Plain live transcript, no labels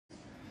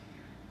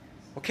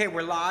Okay,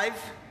 we're live.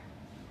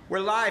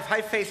 We're live.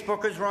 Hi,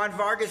 Facebookers. Ron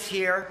Vargas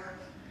here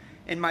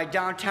in my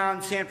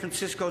downtown San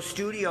Francisco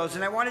studios,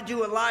 and I want to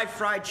do a live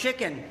fried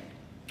chicken.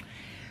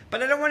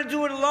 But I don't want to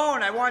do it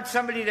alone. I want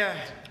somebody to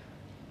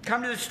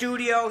come to the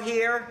studio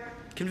here,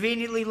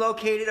 conveniently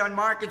located on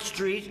Market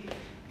Street,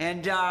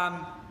 and,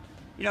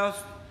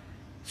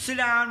 sit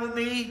down with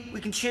me. We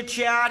can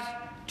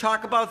chit-chat,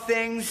 talk about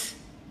things,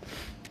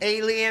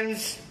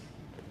 aliens,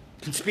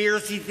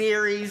 conspiracy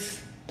theories,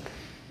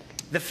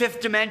 the fifth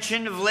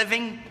dimension of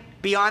living,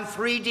 beyond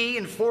 3D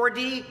and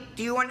 4D.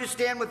 Do you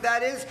understand what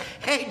that is?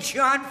 Hey,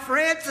 John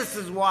Francis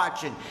is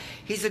watching.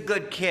 He's a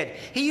good kid.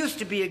 He used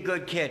to be a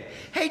good kid.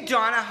 Hey,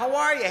 Donna, how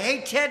are you?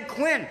 Hey, Ted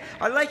Quinn,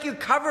 I like your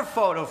cover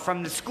photo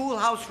from the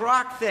Schoolhouse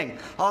Rock thing.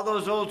 All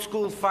those old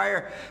school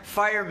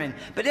firemen.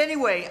 But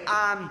anyway,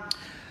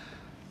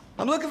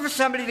 I'm looking for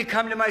somebody to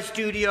come to my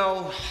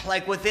studio,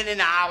 like within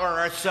an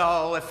hour or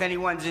so. If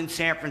anyone's in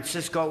San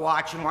Francisco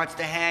watching, wants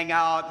to hang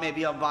out,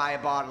 maybe I'll buy a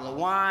bottle of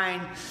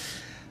wine,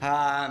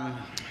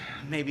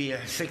 maybe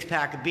a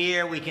six-pack of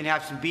beer. We can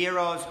have some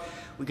beeros.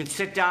 We can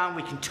sit down,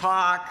 we can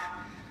talk,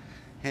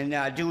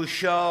 and do a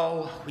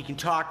show. We can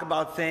talk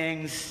about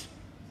things.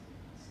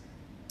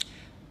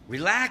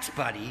 Relax,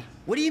 buddy.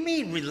 What do you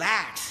mean,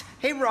 relax?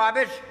 Hey,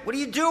 Robert, what are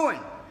you doing?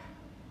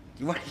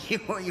 You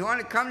want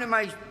to come to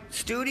my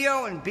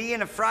studio and be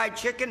in a fried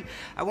chicken?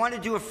 I want to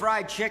do a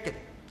fried chicken.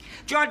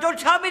 John, don't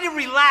tell me to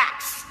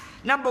relax.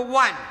 Number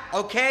one,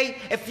 okay?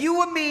 If you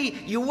were me,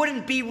 you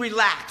wouldn't be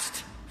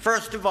relaxed,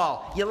 first of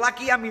all. You're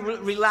lucky I'm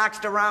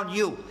relaxed around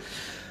you.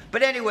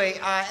 But anyway,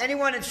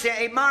 anyone would say,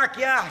 hey, Mark,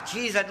 yeah,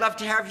 geez, I'd love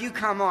to have you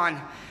come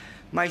on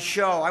my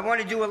show. I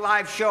want to do a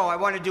live show. I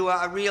want to do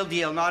a real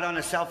deal, not on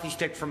a selfie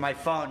stick from my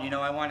phone. You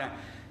know, I want to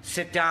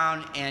sit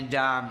down and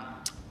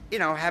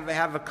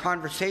have a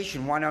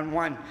conversation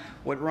one-on-one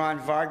with Ron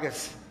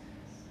Vargas.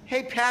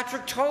 Hey,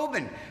 Patrick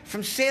Tobin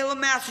from Salem,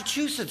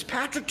 Massachusetts.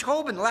 Patrick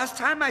Tobin, last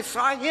time I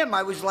saw him,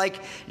 I was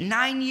like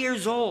 9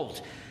 years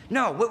old.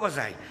 No, what was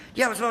I?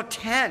 Yeah, I was about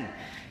 10.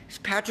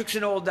 Patrick's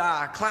an old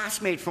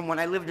classmate from when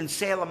I lived in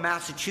Salem,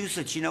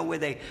 Massachusetts, you know, where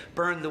they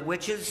burned the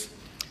witches.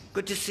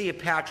 Good to see you,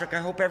 Patrick.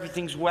 I hope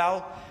everything's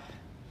well.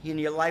 And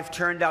your life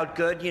turned out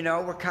good, you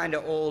know. We're kind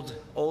of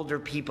older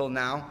people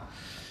now.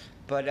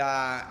 But,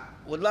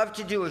 would love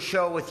to do a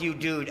show with you,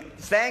 dude.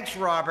 Thanks,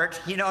 Robert.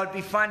 You know, it'd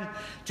be fun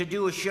to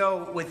do a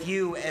show with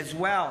you as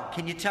well.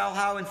 Can you tell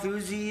how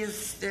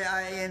enthusiastic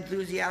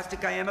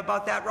I am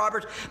about that,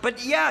 Robert?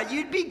 But yeah,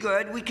 you'd be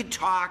good. We could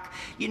talk,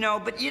 you know.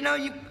 But, you know,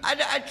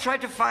 I'd try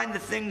to find the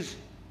things,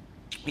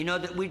 you know,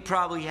 that we'd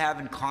probably have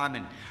in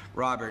common,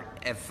 Robert,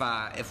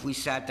 if we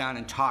sat down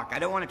and talked. I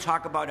don't want to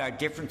talk about our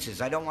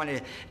differences. I don't want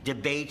to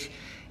debate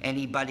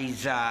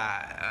anybody's.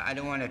 I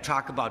don't want to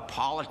talk about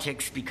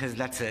politics because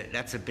that's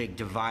a big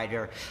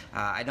divider.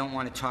 I don't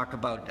want to talk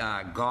about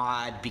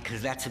God because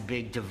that's a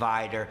big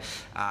divider.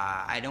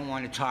 I don't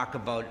want to talk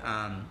about.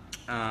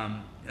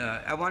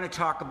 I want to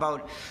talk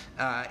about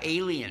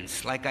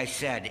aliens, like I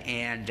said,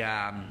 and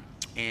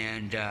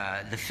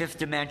the fifth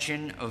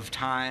dimension of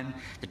time,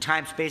 the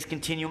time-space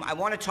continuum. I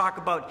want to talk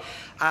about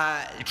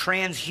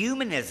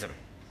transhumanism.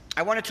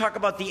 I want to talk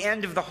about the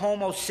end of the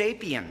Homo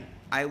sapien.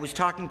 I was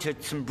talking to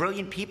some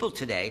brilliant people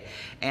today,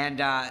 and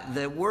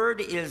the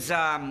word is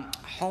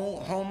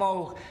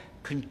homo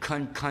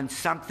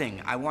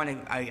something.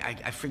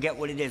 I forget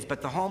what it is,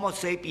 but the Homo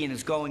sapien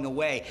is going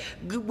away,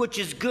 which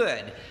is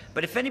good.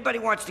 But if anybody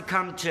wants to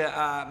come to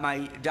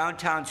my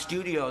downtown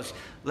studios,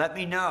 let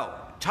me know.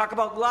 Talk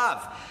about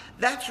love.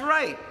 That's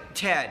right,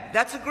 Ted.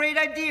 That's a great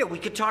idea. We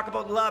could talk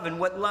about love and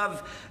what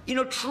love, you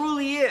know,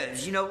 truly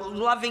is. You know,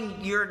 loving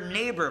your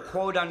neighbor,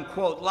 quote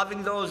unquote,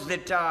 loving those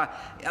that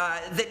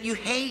that you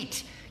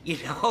hate. You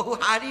know,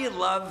 how do you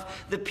love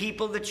the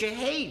people that you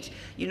hate?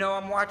 You know,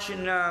 I'm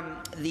watching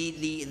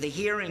the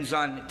hearings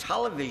on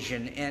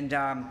television, and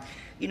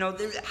you know,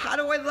 how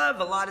do I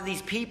love a lot of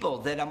these people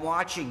that I'm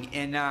watching?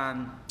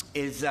 And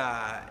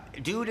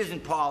dude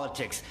isn't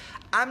politics.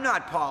 I'm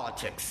not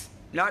politics.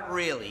 Not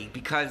really,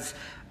 because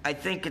I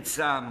think it's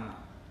I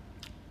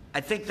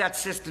think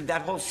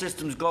that whole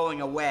system's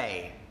going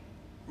away,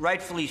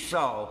 rightfully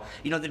so.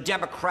 You know, the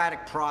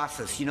democratic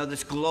process, you know,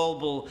 this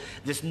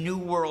new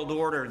world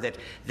order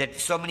that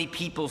so many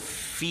people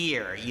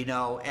fear, you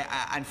know.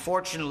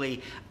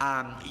 Unfortunately,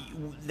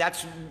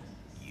 it's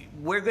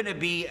going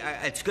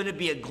to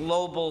be a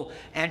global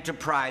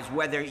enterprise,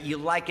 whether you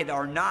like it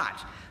or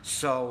not.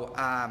 So,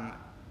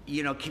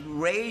 you know,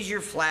 raise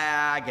your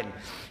flag and,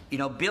 you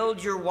know,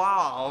 build your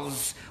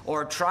walls,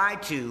 or try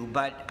to,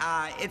 but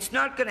it's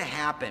not going to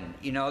happen.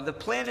 You know, the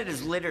planet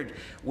is littered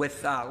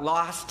with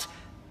lost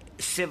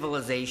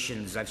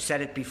civilizations. I've said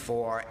it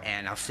before,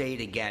 and I'll say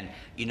it again.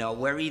 You know,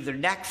 we're either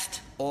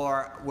next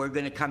or we're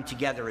going to come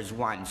together as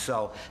one.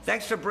 So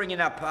thanks for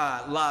bringing up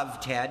love,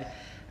 Ted.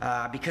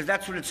 Because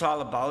that's what it's all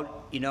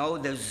about. You know,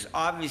 there's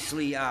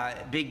obviously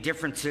big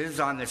differences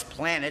on this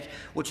planet,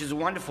 which is a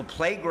wonderful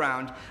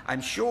playground,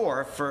 I'm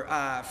sure,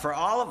 for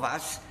all of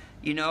us.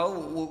 You know,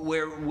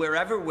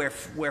 wherever we're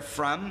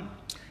from,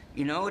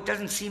 You know, it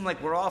doesn't seem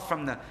like we're all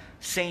from the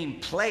same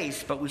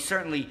place, but we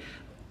certainly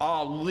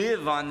all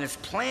live on this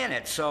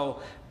planet.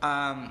 So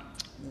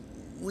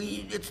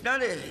it's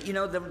not a, you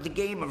know, the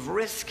game of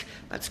risk.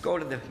 Let's go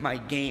to my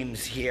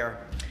games here.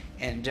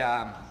 And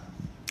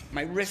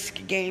my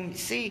risk game,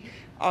 see,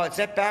 oh, is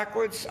that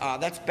backwards?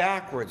 That's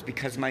backwards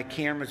because my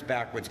camera's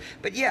backwards.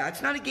 But yeah,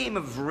 it's not a game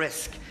of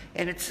risk.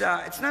 And it's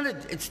not a,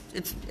 it's,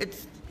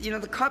 you know,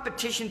 the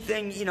competition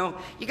thing, you know,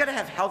 you got to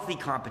have healthy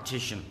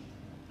competition.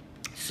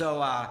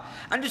 So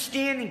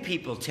understanding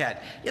people, Ted.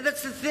 Yeah,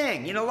 that's the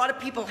thing. You know, a lot of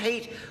people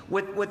hate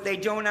what they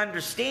don't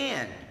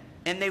understand,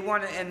 and they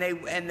want to, and they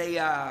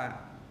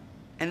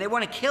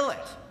want to kill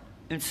it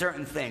in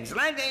certain things. And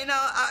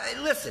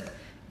listen,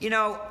 you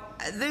know,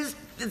 there's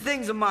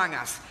things among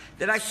us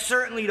that I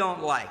certainly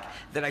don't like,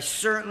 that I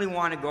certainly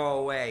want to go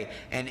away.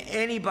 And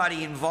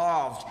anybody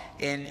involved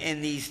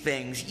in these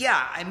things,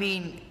 yeah, I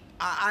mean,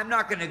 I'm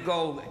not going to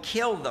go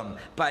kill them,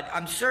 but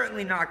I'm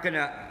certainly not going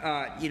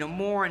to, you know,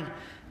 mourn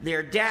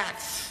their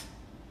deaths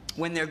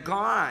when they're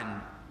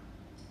gone.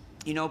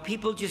 You know,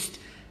 people just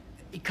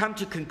come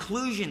to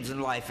conclusions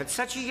in life at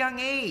such a young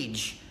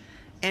age,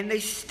 and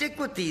they stick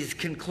with these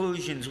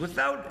conclusions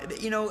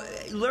without, you know,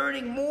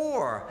 learning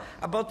more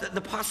about the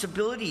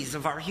possibilities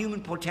of our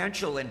human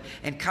potential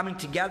and coming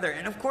together.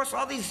 And of course,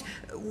 all these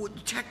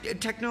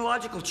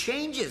technological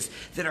changes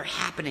that are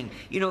happening,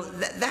 you know,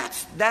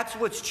 that's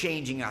what's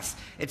changing us.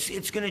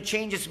 It's going to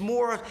change us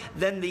more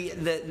than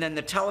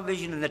the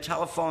television and the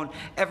telephone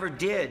ever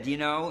did, you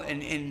know,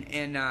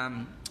 and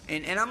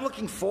I'm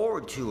looking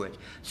forward to it.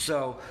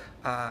 So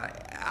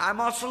I'm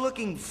also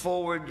looking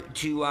forward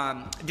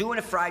to doing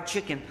a fried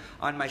chicken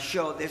on my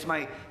show. There's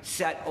my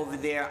set over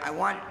there. I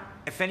want,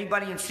 if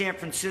anybody in San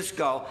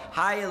Francisco,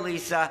 hi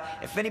Elisa,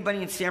 if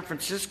anybody in San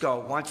Francisco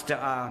wants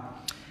to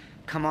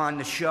come on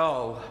the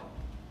show,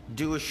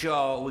 do a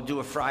show, we'll do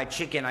a fried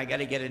chicken. I got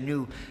to get a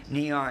new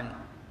neon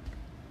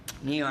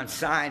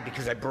sign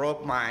because I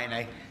broke mine.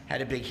 I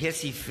had a big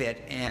hissy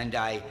fit, and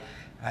I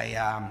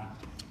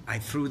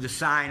threw the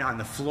sign on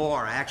the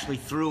floor. I actually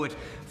threw it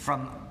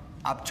from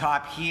up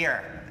top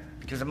here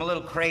because I'm a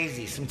little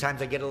crazy.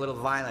 Sometimes I get a little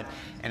violent,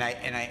 and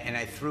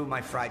I threw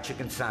my fried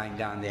chicken sign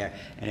down there,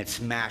 and it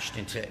smashed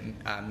into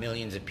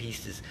millions of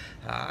pieces.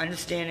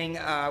 Understanding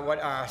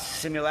what are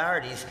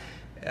similarities,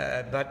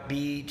 but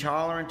be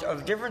tolerant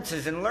of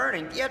differences and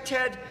learning. Yeah,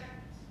 Ted,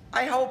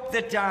 I hope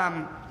that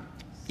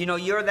you know,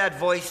 you're that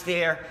voice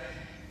there,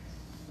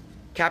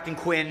 Captain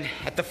Quinn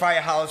at the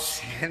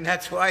firehouse, and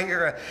that's why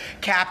you're a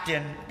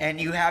captain,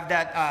 and you have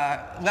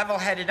that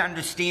level-headed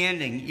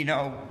understanding, you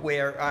know,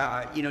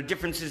 where, you know,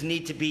 differences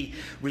need to be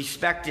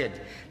respected.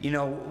 You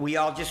know, we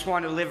all just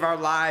want to live our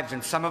lives,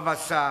 and some of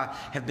us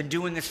have been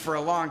doing this for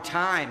a long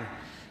time,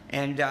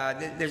 and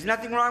there's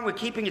nothing wrong with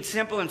keeping it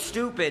simple and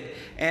stupid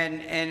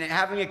and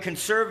having a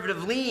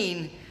conservative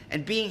lean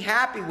and being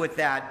happy with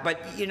that. But,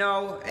 you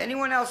know,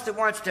 anyone else that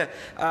wants to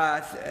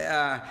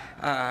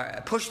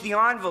push the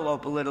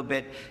envelope a little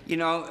bit, you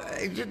know,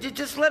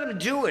 just let them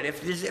do it.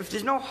 If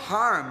there's no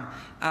harm,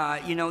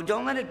 you know,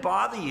 don't let it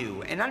bother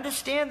you. And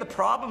understand the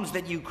problems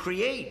that you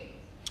create.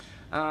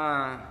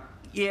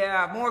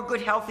 Yeah, more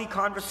good, healthy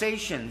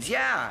conversations.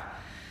 Yeah.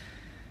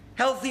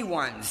 Healthy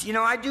ones. You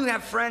know, I do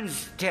have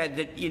friends, Ted,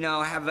 that, you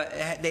know,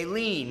 they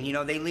lean, you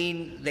know, they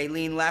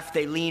lean left,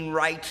 they lean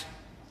right.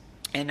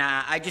 And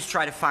I just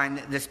try to find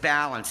this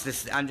balance,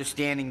 this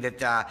understanding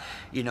that,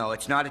 you know,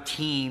 it's not a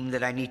team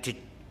that I need to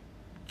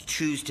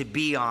choose to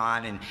be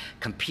on and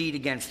compete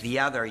against the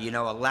other, you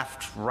know, a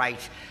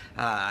left-right,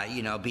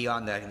 you know, be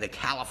on the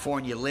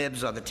California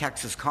Libs or the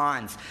Texas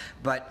Cons.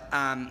 But,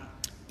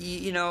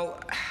 you know,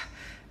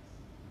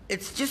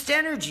 it's just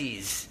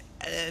energies.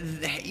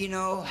 You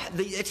know,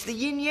 it's the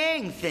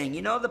yin-yang thing,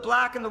 you know, the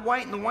black and the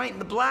white and the white and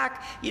the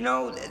black, you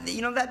know,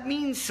 that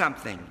means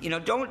something. You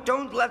know,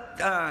 don't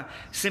let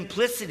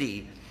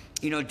simplicity,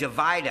 you know,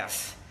 divide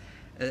us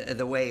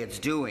the way it's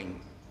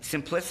doing.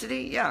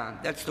 Simplicity? Yeah,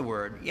 that's the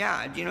word.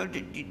 Yeah, you know,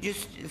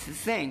 just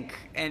think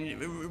and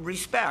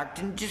respect,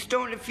 and just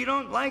don't, if you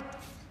don't like,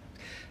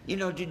 you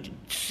know,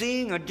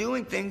 seeing or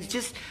doing things,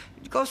 just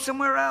go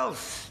somewhere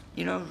else,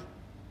 you know,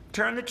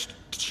 turn the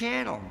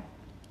channel.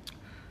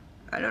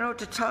 I don't know what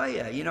to tell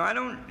you. You know, I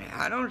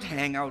don't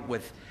hang out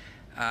with,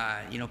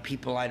 you know,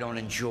 people I don't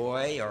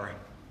enjoy, or,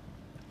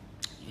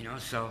 you know,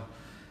 so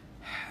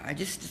I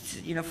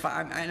just, you know,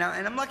 and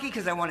I'm lucky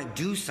because I want to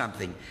do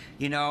something,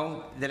 you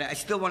know, that I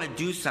still want to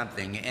do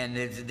something, and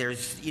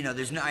there's, you know,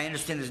 I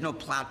understand there's no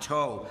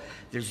plateau,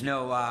 there's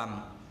no,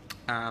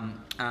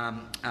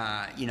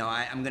 you know,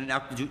 I'm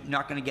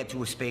not going to get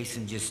to a space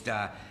and just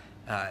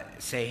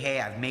say,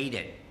 hey, I've made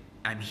it,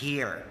 I'm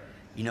here.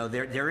 You know,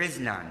 there is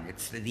none.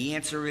 The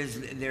answer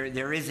is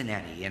there isn't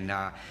any,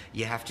 and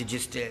you have to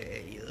just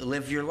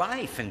live your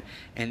life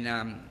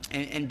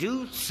and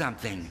do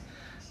something,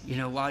 you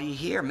know, while you're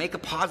here. Make a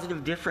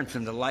positive difference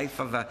in the life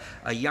of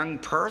a young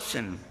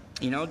person.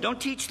 You know, don't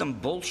teach them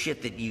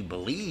bullshit that you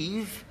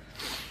believe.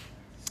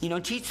 You know,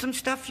 teach them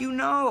stuff you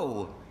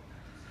know.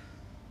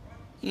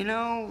 you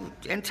know,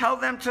 and tell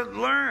them to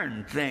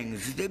learn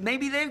things.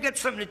 Maybe they've got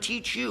something to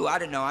teach you. I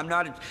don't know. I'm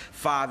not a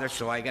father,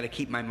 so I got to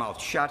keep my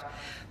mouth shut.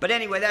 But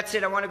anyway, that's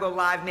it. I want to go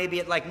live maybe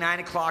at like 9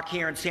 o'clock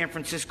here in San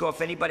Francisco.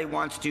 If anybody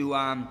wants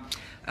to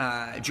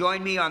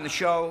join me on the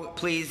show,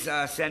 please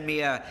send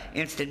me an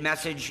instant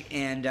message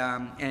and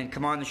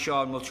come on the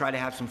show, and we'll try to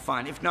have some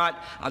fun. If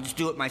not, I'll just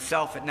do it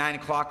myself at 9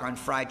 o'clock on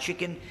Fried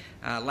Chicken.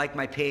 Like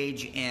my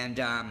page, and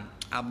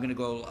I'm going to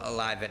go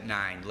live at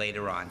 9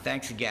 later on.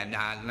 Thanks again.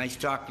 Nice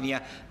talking to you.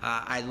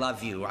 I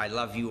love you. I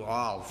love you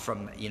all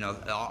from,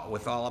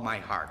 with all of my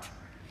heart.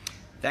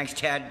 Thanks,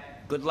 Ted.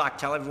 Good luck.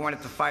 Tell everyone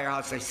at the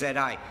firehouse I said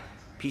hi.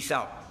 Peace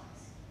out.